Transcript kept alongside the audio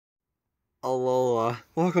Alola.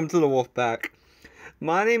 Welcome to the Wolfpack.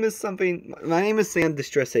 My name is Sam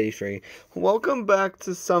Distress 83. Welcome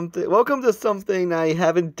to something I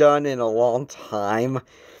haven't done in a long time.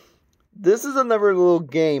 This is another little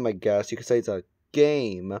game, I guess. You could say it's a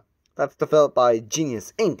game that's developed by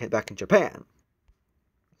Genius Inc. back in Japan.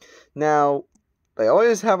 Now, they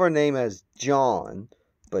always have our name as John,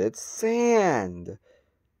 but it's Sand.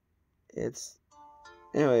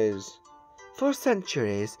 Anyways, for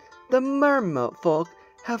centuries, the mermaid folk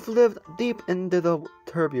have lived deep into the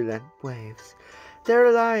turbulent waves.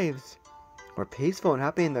 Their lives were peaceful and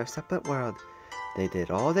happy in their separate world. They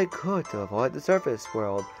did all they could to avoid the surface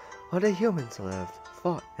world where the humans lived,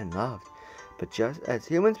 fought, and loved. But just as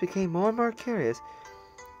humans became more and more curious,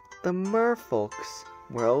 the merfolk's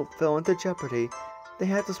world fell into jeopardy. They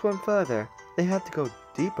had to swim further. They had to go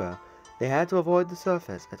deeper. They had to avoid the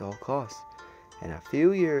surface at all costs. And a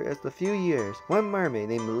few years, one mermaid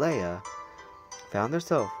named Leia found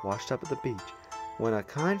herself washed up at the beach. When a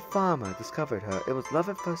kind farmer discovered her, it was love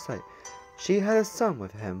at first sight. She had a son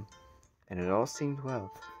with him, and it all seemed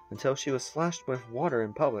well, until she was splashed with water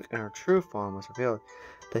in public and her true form was revealed.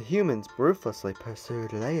 The humans ruthlessly pursued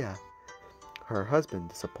Leia. Her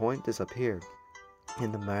husband, disappeared.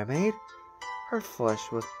 And the mermaid? Her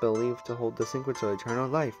flesh was believed to hold the secret to eternal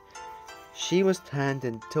life. She was turned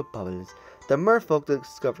into bubbles. The merfolk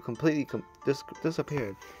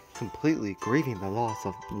disappeared, completely grieving the loss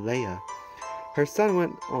of Leia. Her son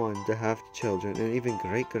went on to have children and even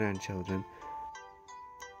great-grandchildren.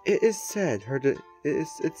 It is said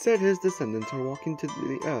his descendants are walking to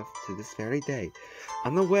the earth to this very day,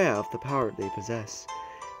 unaware of the power they possess.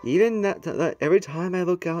 Even that every time I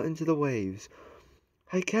look out into the waves,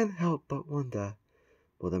 I can't help but wonder,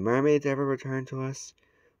 will the mermaids ever return to us?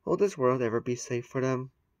 Will this world ever be safe for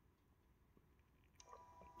them?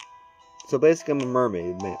 So basically, I'm a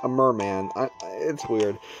mermaid, man. A merman. It's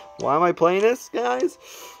weird. Why am I playing this, guys?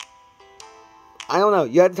 I don't know.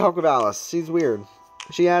 You had to talk with Alice. She's weird.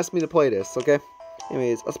 She asked me to play this, okay?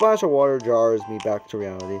 Anyways, a splash of water jars me back to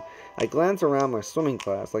reality. I glance around my swimming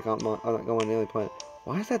class like I'm not going to the only planet.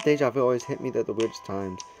 Why does that deja vu always hit me at the weirdest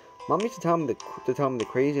times? Mom used to tell me the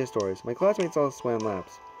craziest stories. My classmates all swam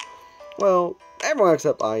laps. Well, everyone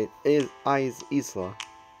except Isla.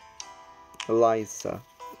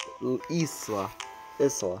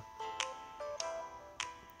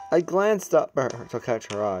 I glanced up at her to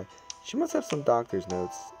catch her eye. She must have some doctor's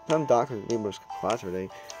notes. Some doctor's English class today.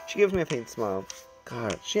 She gives me a faint smile.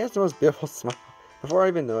 God, she has the most beautiful smile. Before I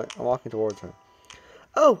even know it, I'm walking towards her.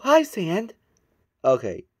 Oh, hi, Sand.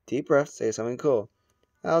 Okay, deep breath, say something cool.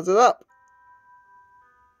 How's it up?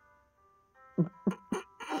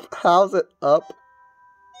 How's it up?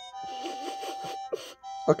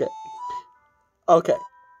 Okay.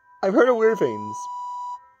 I've heard of weird things.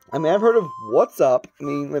 I mean, I've heard of what's up. I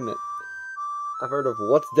mean, wait a minute. I've heard of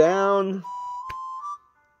what's down.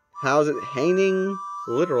 How's it hanging?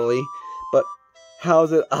 Literally. But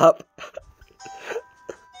how's it up?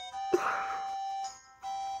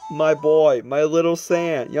 My boy, my little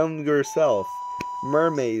Sand, younger self.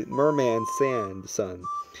 Merman Sand, son.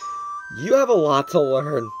 You have a lot to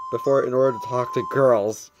learn in order to talk to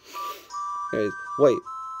girls. Anyways, wait.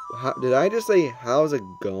 Did I just say, how's it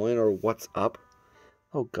going, or what's up?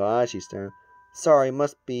 Oh gosh, she's staring. Sorry,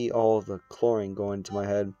 must be all the chlorine going into my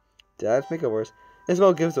head. Did I make it worse?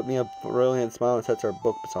 Isabel gives me a brilliant smile and sets her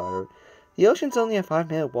book beside her. The ocean's only a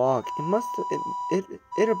 5-minute walk.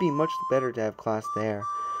 It'll be much better to have class there.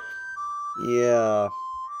 Yeah.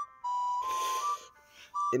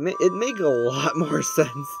 It'd make a lot more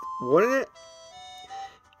sense, wouldn't it?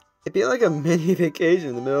 It'd be like a mini vacation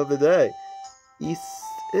in the middle of the day.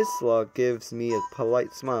 Isla gives me a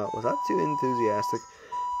polite smile. Was that too enthusiastic?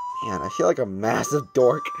 Man, I feel like a massive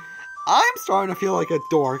dork. I'm starting to feel like a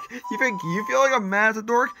dork. You think you feel like a massive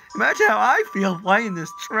dork? Imagine how I feel playing this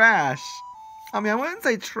trash. I mean, I wouldn't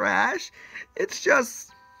say trash. It's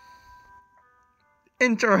just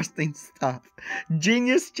interesting stuff.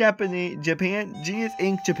 Genius Inc.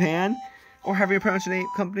 Japan, or have you pronounced your name,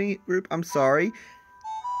 company group? I'm sorry.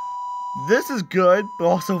 This is good, but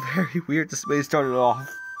also very weird the way it started off.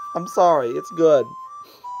 I'm sorry, it's good.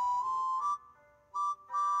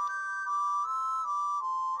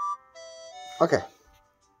 Okay.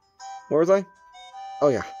 Where was I? Oh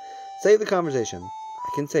yeah. Save the conversation.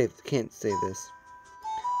 Can't save this.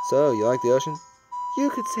 So, you like the ocean? You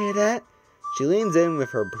could say that. She leans in with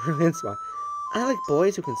her brilliant smile. I like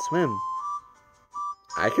boys who can swim.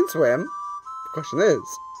 I can swim. The question is,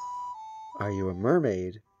 are you a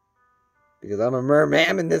mermaid? Because I'm a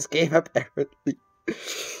merman in this game, apparently.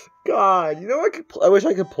 God, you know I wish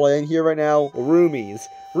I could play in here right now? Roomies.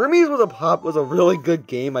 Roomies was a really good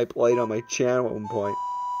game I played on my channel at one point.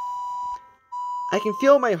 I can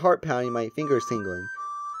feel my heart pounding, my fingers tingling.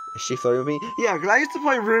 Is she flirting with me? Yeah, because I used to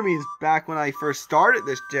play Roomies back when I first started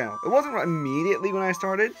this channel. It wasn't immediately when I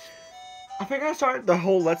started. I think I started the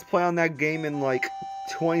whole Let's Play on that game in like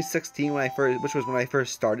 2016 which was when I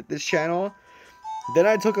first started this channel. Then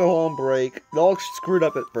I took a home break. It all screwed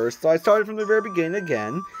up at first, so I started from the very beginning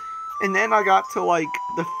again. And then I got to like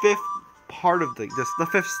the fifth part of the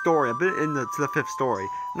fifth story. I've been to the fifth story.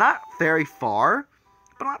 Not very far,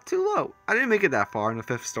 but not too low. I didn't make it that far in the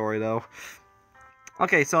fifth story though.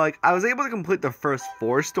 Okay, so like I was able to complete the first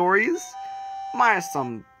 4 stories, minus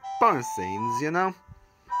some bonus scenes, you know.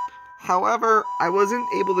 However, I wasn't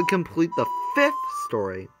able to complete the 5th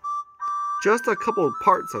story. Just a couple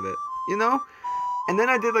parts of it, you know? And then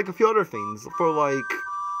I did like a few other things for like,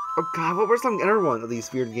 oh god, what were some other one of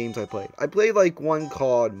these weird games I played? I played like one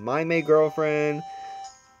called My Mermaid Girlfriend,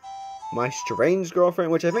 My Strange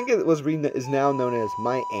Girlfriend, which I think is now known as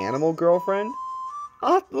My Animal Girlfriend.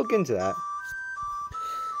 I'll have to look into that.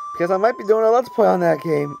 Because I might be doing a Let's Play on that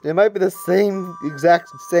game. It might be the exact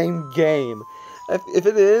same game. If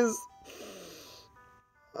it is,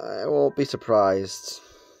 I won't be surprised.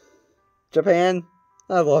 Japan,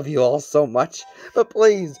 I love you all so much, but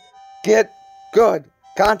please, get good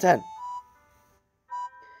content.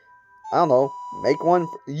 I don't know, make one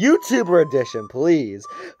YouTuber edition, please.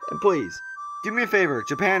 And please, do me a favor,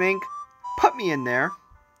 Japan Inc., put me in there.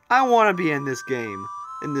 I want to be in this game,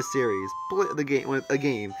 in this series, a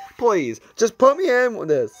game. Please, just put me in with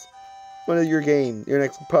this. One of your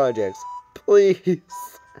next projects. Please.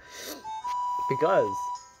 Because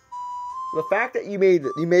the fact that you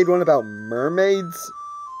made one about mermaids,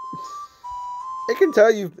 I can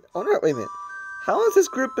tell you. Oh no, wait a minute. How long has this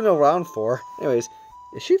group been around for? Anyways,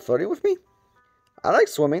 is she flirting with me? I like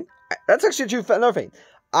swimming. That's actually another thing.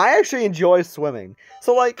 I actually enjoy swimming.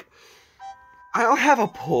 So like, I don't have a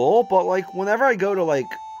pool, but like whenever I go to like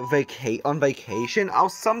on vacation,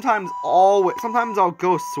 sometimes I'll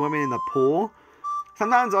go swimming in the pool.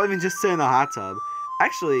 Sometimes I'll even just sit in the hot tub.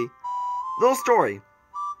 Actually, little story.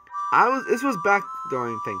 This was back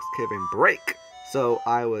during Thanksgiving break. So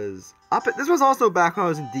I was this was also back when I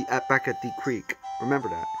was back at Deep Creek. Remember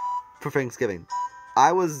that. For Thanksgiving.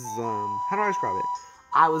 I was, how do I describe it?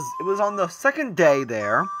 It was on the second day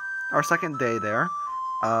there.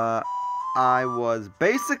 I was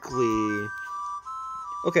basically,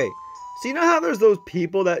 okay, so you know how there's those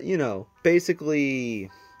people that, basically,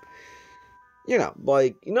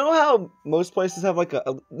 like, you know how most places have like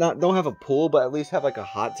don't have a pool, but at least have like a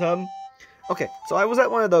hot tub? Okay, so I was at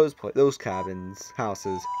one of those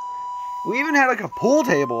houses. We even had like a pool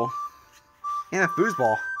table and a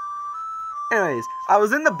foosball. Anyways, I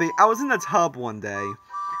was in the tub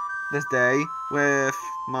this day with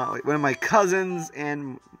one of my cousins,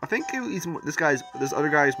 and I think this other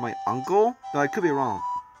guy is my uncle. No, I could be wrong.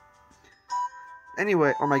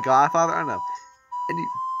 Anyway, or my godfather, I don't know.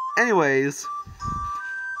 Anyways,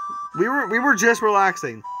 we were just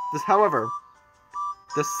relaxing. However,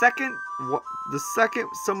 the second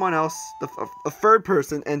someone else, a third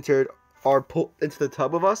person entered into the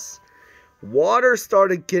tub with us, water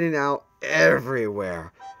started getting out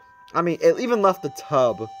everywhere. I mean, it even left the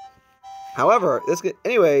tub. However,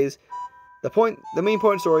 anyways, the main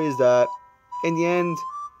point of the story is that in the end,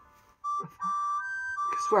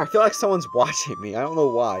 I swear I feel like someone's watching me. I don't know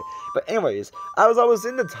why, but anyways, I was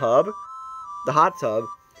in the tub, the hot tub.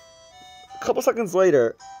 A couple seconds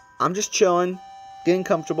later, I'm just chilling, getting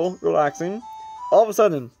comfortable, relaxing. All of a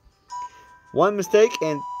sudden, one mistake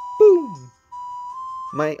and boom!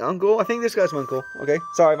 My uncle, I think this guy's my uncle. Okay,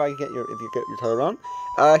 sorry if you get your title wrong.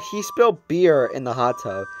 He spilled beer in the hot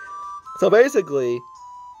tub. So basically,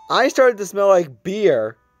 I started to smell like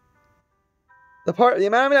beer. The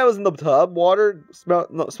amount that was in the tub, water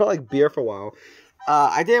smelled like beer for a while.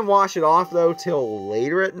 I didn't wash it off though till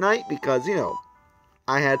later at night because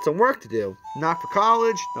I had some work to do. Not for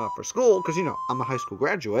college, not for school, because I'm a high school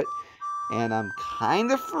graduate, and I'm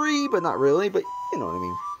kind of free, but not really. But you know what I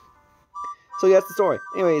mean. So yeah, that's the story.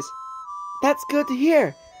 Anyways, that's good to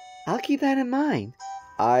hear. I'll keep that in mind.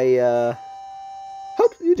 I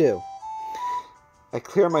hope you do. I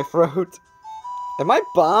clear my throat. Am I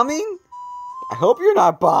bombing? I hope you're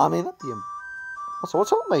not bombing. Also,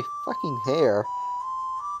 what's up with my fucking hair?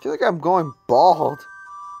 I feel like I'm going bald.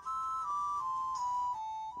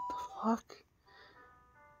 What the fuck?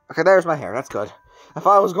 Okay, there's my hair. That's good. I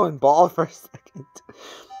thought I was going bald for a second.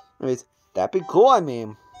 Anyways, that'd be cool, I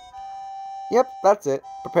mean. Yep, that's it.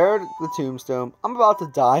 Prepare the tombstone. I'm about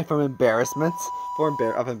to die from embarrassment.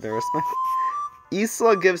 Of embarrassment.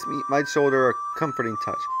 Isla gives me my shoulder a comforting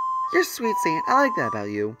touch. You're sweet, Saint. I like that about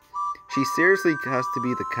you. She seriously has to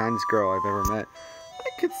be the kindest girl I've ever met.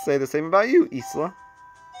 I could say the same about you, Isla.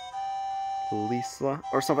 Lisa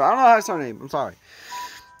or something. I don't know how to say her name. I'm sorry.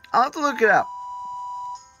 I'll have to look it up.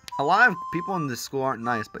 A lot of people in this school aren't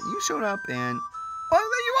nice, but you showed up and, well, there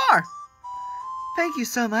you are. Thank you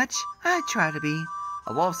so much. I try to be.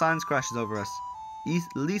 A wall of silence crashes over us.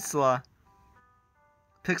 Lisa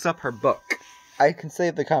picks up her book. I can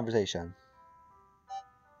save the conversation.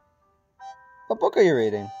 What book are you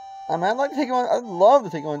reading? I'd like to take you on. I'd love to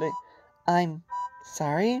take you on a date. I'm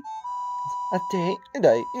sorry. A date? A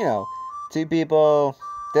date, you know. 2 people,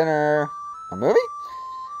 dinner, a movie?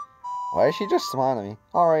 Why is she just smiling at me?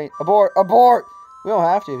 Alright, abort! Abort! We don't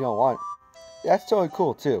have to if you don't want. That's totally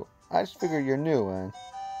cool, too. I just figured you're new and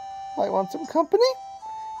might want some company?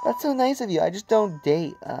 That's so nice of you. I just don't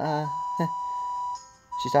date.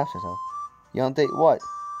 She stops herself. You don't date what?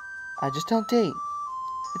 I just don't date.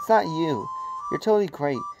 It's not you. You're totally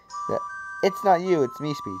great. It's not you, it's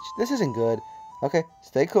me speech. This isn't good. Okay,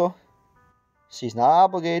 stay cool. She's not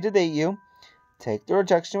obligated to date you. Take the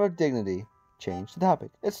rejection with dignity. Change the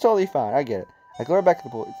topic. It's totally fine. I get it. I glare back at the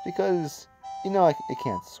pool. It's because, you know, it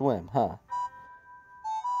can't swim, huh?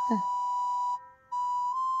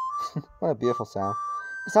 What a beautiful sound.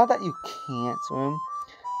 It's not that you can't swim.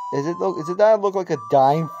 Is it that I look like a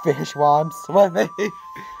dying fish while I'm swimming?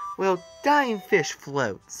 Well, dying fish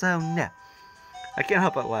float, so no. I can't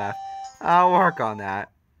help but laugh. I'll work on that.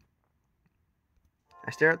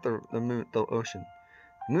 I stare at the ocean.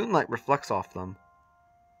 The moonlight reflects off them.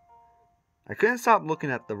 I couldn't stop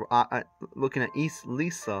looking at Isla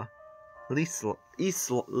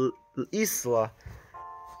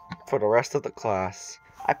for the rest of the class.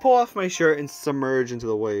 I pull off my shirt and submerge into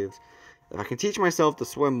the waves. If I can teach myself to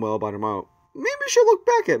swim well by tomorrow, maybe she'll look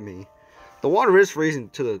back at me. The water is freezing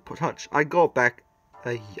to the touch. I go back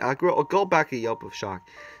a yelp of shock.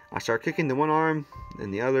 I start kicking the one arm,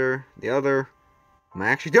 then the other. Am I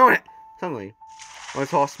actually doing it? Suddenly, one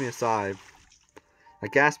tosses me aside. I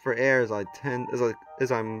gasp for air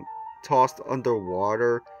as I'm tossed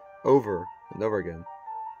underwater over and over again.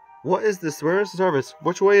 What is this? Where is the surface?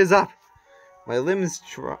 Which way is up? My limbs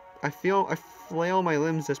I flail my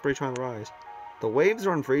limbs desperately trying to rise. The waves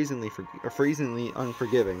are freezingly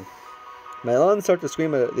unforgiving. My lungs start to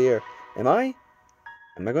scream at the air. Am I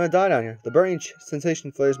going to die down here? The burning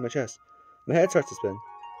sensation flares my chest. My head starts to spin.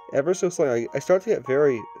 Ever so slightly, I start to get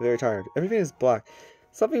very, very tired. Everything is black.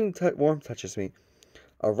 Something warm touches me.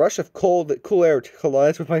 A rush of cool air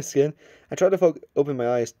collides with my skin. I try to open my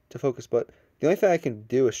eyes to focus, but the only thing I can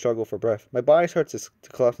do is struggle for breath. My body starts to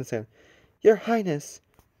collapse in sand. Your Highness!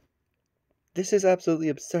 This is absolutely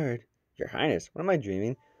absurd. Your Highness? What am I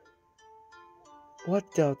dreaming? What,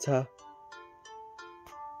 Delta?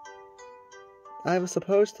 I was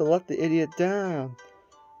supposed to let the idiot down.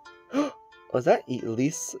 Was that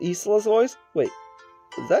Isla's voice? Wait,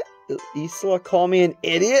 was that Isla call me an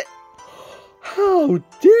idiot? How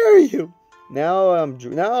dare you! Now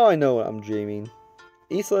I know what I'm dreaming.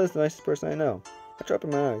 Isla is the nicest person I know. I try to open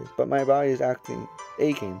my eyes, but my body is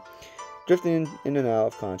aching, drifting in and out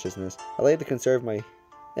of consciousness. I lay to conserve my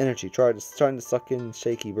energy, trying to suck in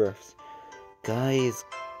shaky breaths. Guys,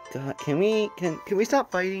 can we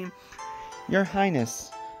stop fighting? Your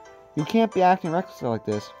Highness, you can't be acting reckless like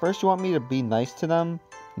this. First you want me to be nice to them,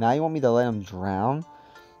 now you want me to let them drown?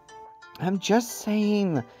 I'm just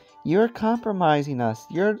saying, you're compromising us.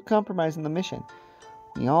 You're compromising the mission.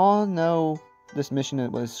 We all know this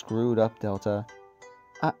mission was screwed up, Delta.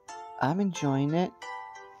 I'm enjoying it.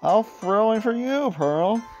 All thrilling for you,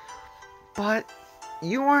 Pearl. But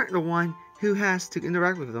you aren't the one who has to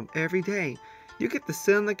interact with them every day. You get to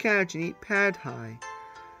sit on the couch and eat pad thai.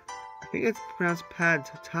 I think it's pronounced pad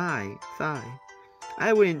thai.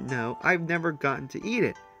 I wouldn't know. I've never gotten to eat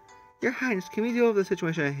it. Your Highness, can we deal with the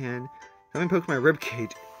situation at hand? Let me poke my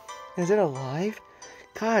ribcage. Is it alive?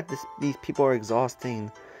 God, these people are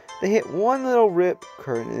exhausting. They hit one little rip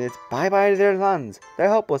curtain and it's bye-bye to their lungs. They're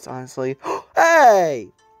helpless, honestly. Hey!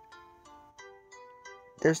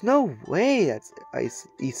 There's no way that's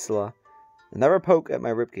Isla. Another poke at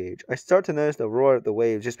my ribcage. I start to notice the roar of the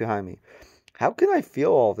waves just behind me. How can I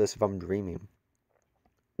feel all this if I'm dreaming?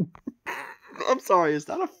 I'm sorry, is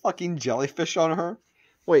that a fucking jellyfish on her?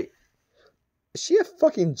 Wait, is she a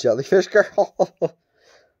fucking jellyfish girl?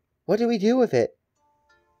 What do we do with it?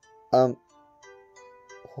 What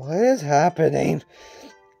is happening?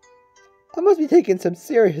 I must be taking some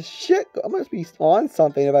serious shit. I must be on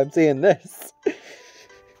something if I'm seeing this.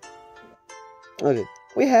 Okay,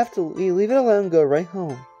 we leave it alone and go right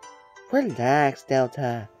home. Relax,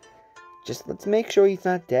 Delta. Just let's make sure he's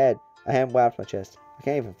not dead. I hand whapped my chest. I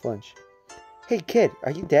can't even flinch. Hey kid,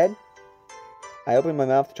 are you dead? I open my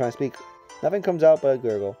mouth to try and speak. Nothing comes out but a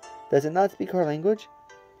gurgle. Does it not speak our language?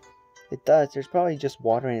 It does. There's probably just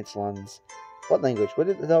water in its lungs. What language? What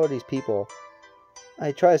the hell are these people?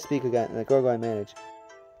 I try to speak again, and the gurgle I manage.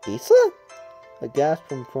 Isla? A gasp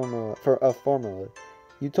from formula.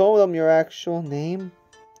 You told them your actual name?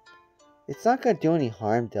 It's not gonna do any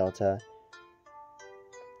harm, Delta.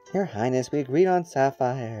 Your Highness, we agreed on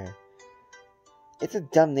Sapphire. It's a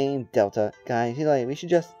dumb name, Delta. Guys, we should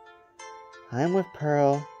just... I'm with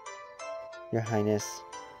Pearl. Your Highness.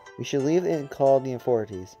 We should leave it and call the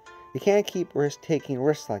authorities. We can't keep taking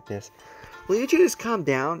risks like this. Will you two just calm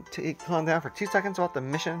down? Calm down for 2 seconds about the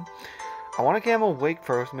mission? I want to get him awake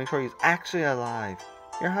first to make sure he's actually alive.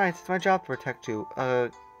 Your Highness, it's my job to protect you.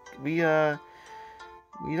 We don't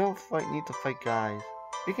need to fight guys.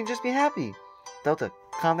 We can just be happy. Delta,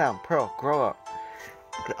 calm down. Pearl, grow up.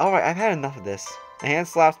 Alright, I've had enough of this. A hand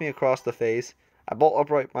slaps me across the face. I bolt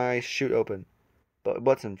upright, my eyes shoot open. But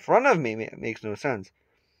what's in front of me makes no sense.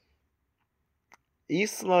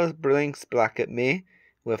 Isla blinks back at me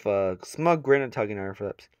with a smug grin and tugging her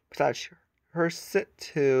lips. Besides, her sit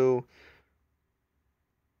to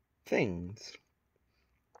things.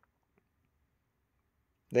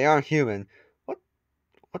 They aren't human.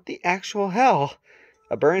 What the actual hell?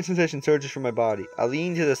 A burning sensation surges from my body. I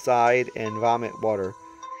lean to the side and vomit water.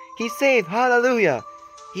 He's saved! Hallelujah!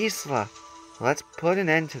 Isla, let's put an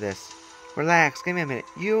end to this. Relax, give me a minute.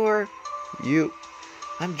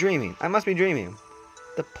 I'm dreaming. I must be dreaming.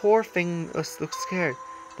 The poor thing looks scared.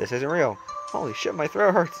 This isn't real. Holy shit, my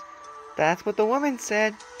throat hurts. That's what the woman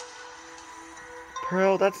said.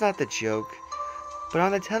 Pearl, that's not the joke. But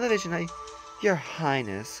on the television, Your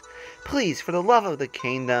Highness, please, for the love of the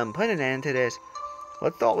kingdom, put an end to this.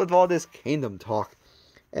 What's with all this kingdom talk?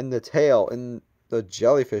 And the tail, and the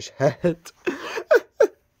jellyfish head.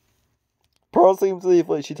 Pearl seems to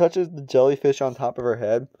leave. She touches the jellyfish on top of her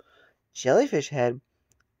head. Jellyfish head?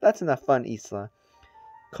 That's enough fun, Isla.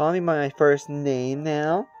 Call me by my first name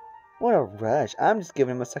now? What a rush. I'm just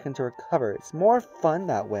giving him a second to recover. It's more fun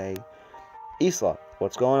that way. Isla,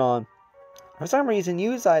 what's going on? For some reason,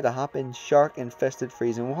 you decided to hop in shark-infested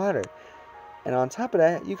freezing water. And on top of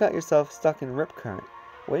that, you got yourself stuck in rip current.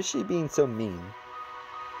 Why is she being so mean?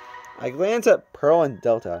 I glance at Pearl and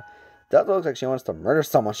Delta. Delta looks like she wants to murder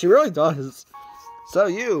someone. She really does. So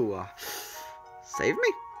you, save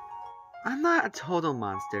me? I'm not a total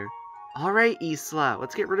monster. Alright, Isla,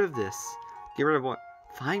 let's get rid of this. Get rid of what?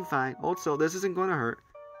 Fine. Hold still, this isn't going to hurt.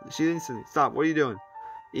 She instantly, stop, what are you doing?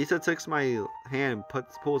 Isla takes my hand and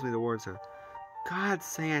pulls me towards her. God,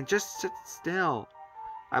 Sand, just sit still.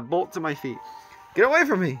 I bolt to my feet. Get away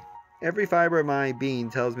from me! Every fiber of my being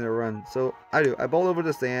tells me to run, so I do. I bolt over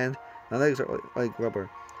the sand. My legs are like rubber.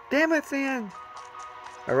 Damn it, Sand!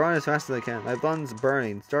 I run as fast as I can. My lungs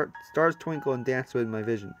burning. Stars twinkle and dance with my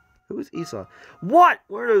vision. Who is Isla? What?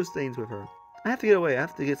 What are those things with her? I have to get away. I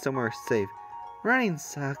have to get somewhere safe. Running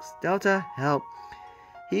sucks. Delta, help.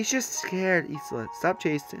 He's just scared, Isla. Stop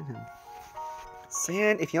chasing him.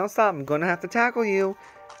 Sand, if you don't stop, I'm gonna have to tackle you.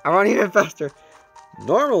 I run even faster.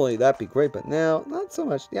 Normally, that'd be great, but now, not so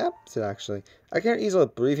much. The opposite, actually. I can't easily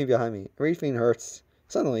breathing behind me. Breathing hurts.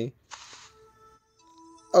 Suddenly.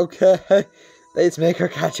 Okay. They just make her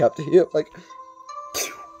catch up to you. Like,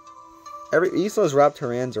 Isla's wrapped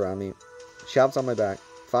her hands around me. Shouts on my back.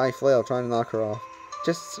 Fine flail, trying to knock her off.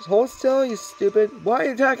 Just hold still, you stupid. Why are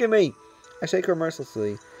you attacking me? I shake her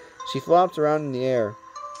mercilessly. She flops around in the air,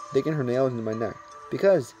 digging her nails into my neck.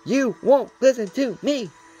 Because you won't listen to me.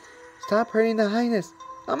 Stop hurting the Highness.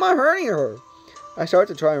 I'm not hurting her. I start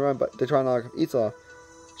to try and run, but to try and knock Isla off.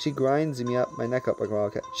 She grinds me up, my neck up like a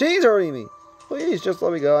wildcat. She's hurting me. Please, just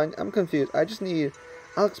let me go. I'm confused.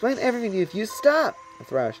 I'll explain everything to you if you stop. I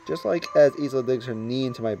thrash. Just like as Isla digs her knee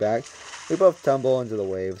into my back, we both tumble into the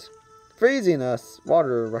waves. Freezing us,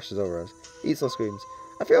 water rushes over us. Isla screams.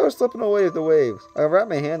 I feel her slipping away with the waves. I wrap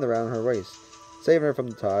my hand around her waist, saving her from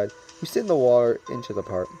the tide. We sit in the water, inches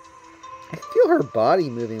apart. I feel her body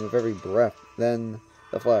moving with every breath, then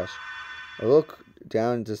the flash. I look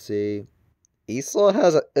down to see... Isla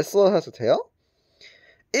has a tail?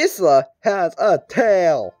 Isla has a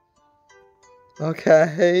tail!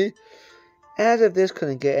 Okay. As if this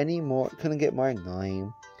couldn't get more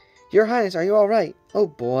annoying. Your Highness, are you alright? Oh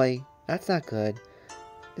boy, that's not good.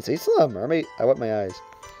 Is Isla a mermaid? I wet my eyes.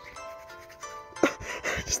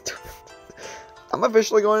 I'm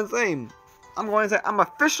officially going insane. I'm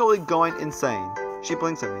officially going insane. She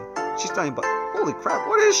blinks at me. She's stunning, but holy crap,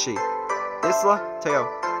 what is she? Isla, Teo,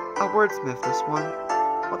 I'll wordsmith this one.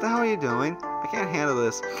 What the hell are you doing? I can't handle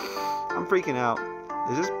this. I'm freaking out.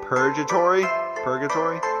 Is this purgatory?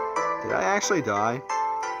 Purgatory? Did I actually die?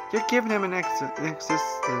 You're giving him an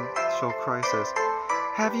existential crisis.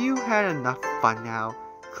 Have you had enough fun now?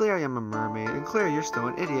 Clearly I'm a mermaid, and clearly you're still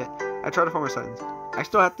an idiot. I try to form a sentence.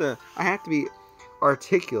 I have to be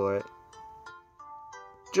articulate.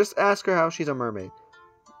 Just ask her how she's a mermaid.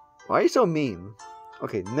 Why are you so mean?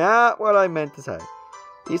 Okay, not what I meant to say.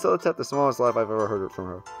 Issa lets out the smallest laugh I've ever heard from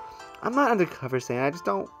her. I'm not undercover saying I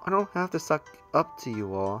don't have to suck up to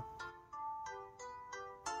you all.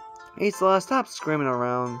 Isla, stop screaming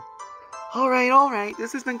around. Alright,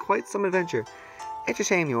 this has been quite some adventure. It's a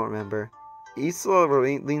shame you won't remember. Isla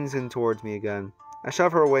leans in towards me again. I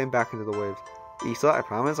shove her away and back into the waves. Isla, I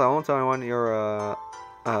promise I won't tell anyone you're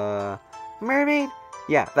mermaid?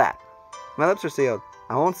 Yeah, that. My lips are sealed.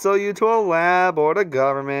 I won't sell you to a lab or the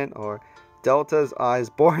government or Delta's eyes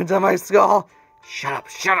bored into my skull. Shut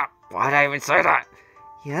up. Why'd I even say that?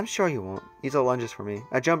 Yeah, I'm sure you won't. Isla lunges for me.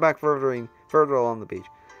 I jump back further along the beach.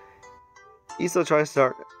 Isla tries to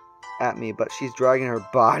start at me, but she's dragging her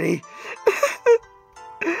body.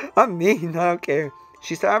 I'm mean, I don't care.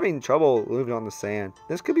 She's having trouble moving on the sand.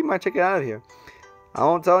 This could be my ticket out of here. I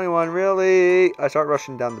won't tell anyone, really. I start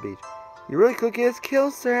rushing down the beach. You really could get us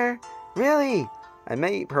killed, sir. Really? I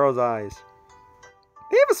meet Pearl's eyes.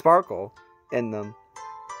 They have a sparkle in them.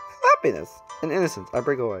 Happiness and innocence. I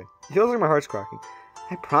break away. It feels like my heart's cracking.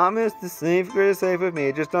 I promise the secret is safe with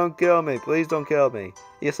me. Just don't kill me. Please don't kill me.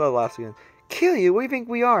 Isla laughs again. Kill you? What do you think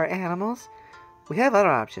we are, animals? We have other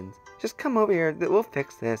options. Just come over here. We'll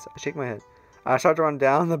fix this. I shake my head. I start to run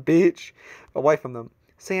down the beach, away from them.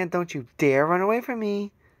 Saying, don't you dare run away from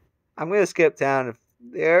me. I'm going to skip town if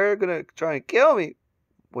they're going to try and kill me.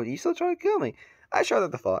 What, Isla trying to kill me? I shudder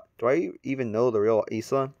at the thought. Do I even know the real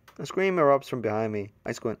Isla? A scream erupts from behind me.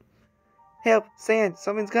 I squint. Help! Sand!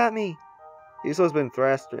 Someone's got me! Isla's been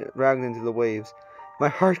dragged into the waves. My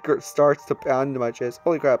heart starts to pound into my chest.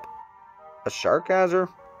 Holy crap. A shark has her?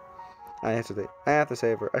 I hesitate. I have to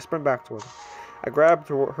save her. I sprint back towards her. I grabbed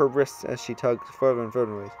her wrists as she tugged further and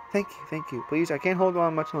further away. Thank you. Please, I can't hold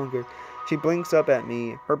on much longer. She blinks up at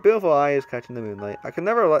me. Her beautiful eyes catching the moonlight. I could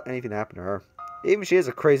never let anything happen to her. Even she is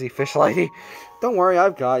a crazy fish lady. Don't worry,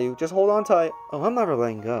 I've got you. Just hold on tight. Oh, I'm never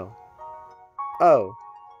letting go. Oh,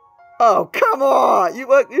 come on!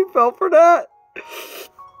 You fell for that?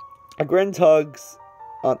 A grin tugs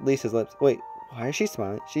on Lisa's lips. Wait, why is she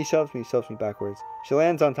smiling? She shoves me backwards. She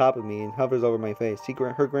lands on top of me and hovers over my face.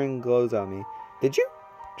 Her grin glows on me. Did you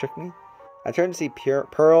trick me? I turn to see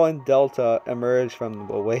Pearl and Delta emerge from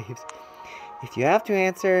the waves. If you have to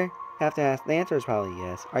ask. The answer is probably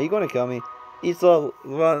yes. Are you going to kill me? Isla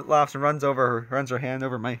laughs and runs her hand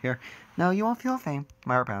over my hair. No, you won't feel a thing.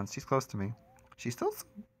 My heart pounds. She's close to me. She's still so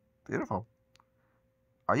beautiful.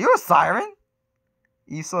 Are you a siren?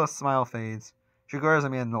 Isla's smile fades. She glares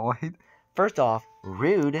at me annoyed. First off,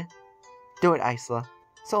 rude. Do it, Isla.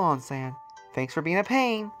 So long, Sand. Thanks for being a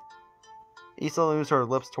pain. Isla moves her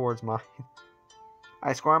lips towards mine.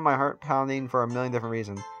 I squirm, my heart pounding for a million different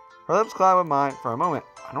reasons. Her lips collide with mine. For a moment,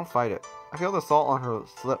 I don't fight it. I feel the salt on her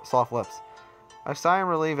soft lips. I sigh in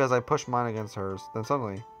relief as I push mine against hers. Then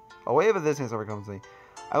suddenly, a wave of dizziness overcomes me.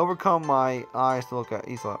 I overcome my eyes to look at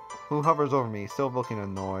Isla, who hovers over me, still looking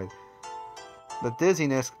annoyed. The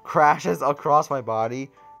dizziness crashes across my body,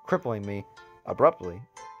 crippling me. Abruptly,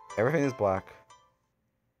 everything is black.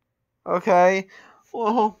 Okay,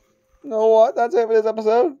 well, you know what? That's it for this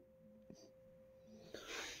episode.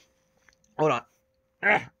 Hold on.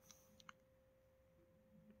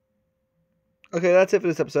 Okay, that's it for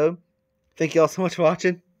this episode. Thank you all so much for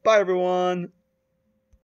watching. Bye, everyone.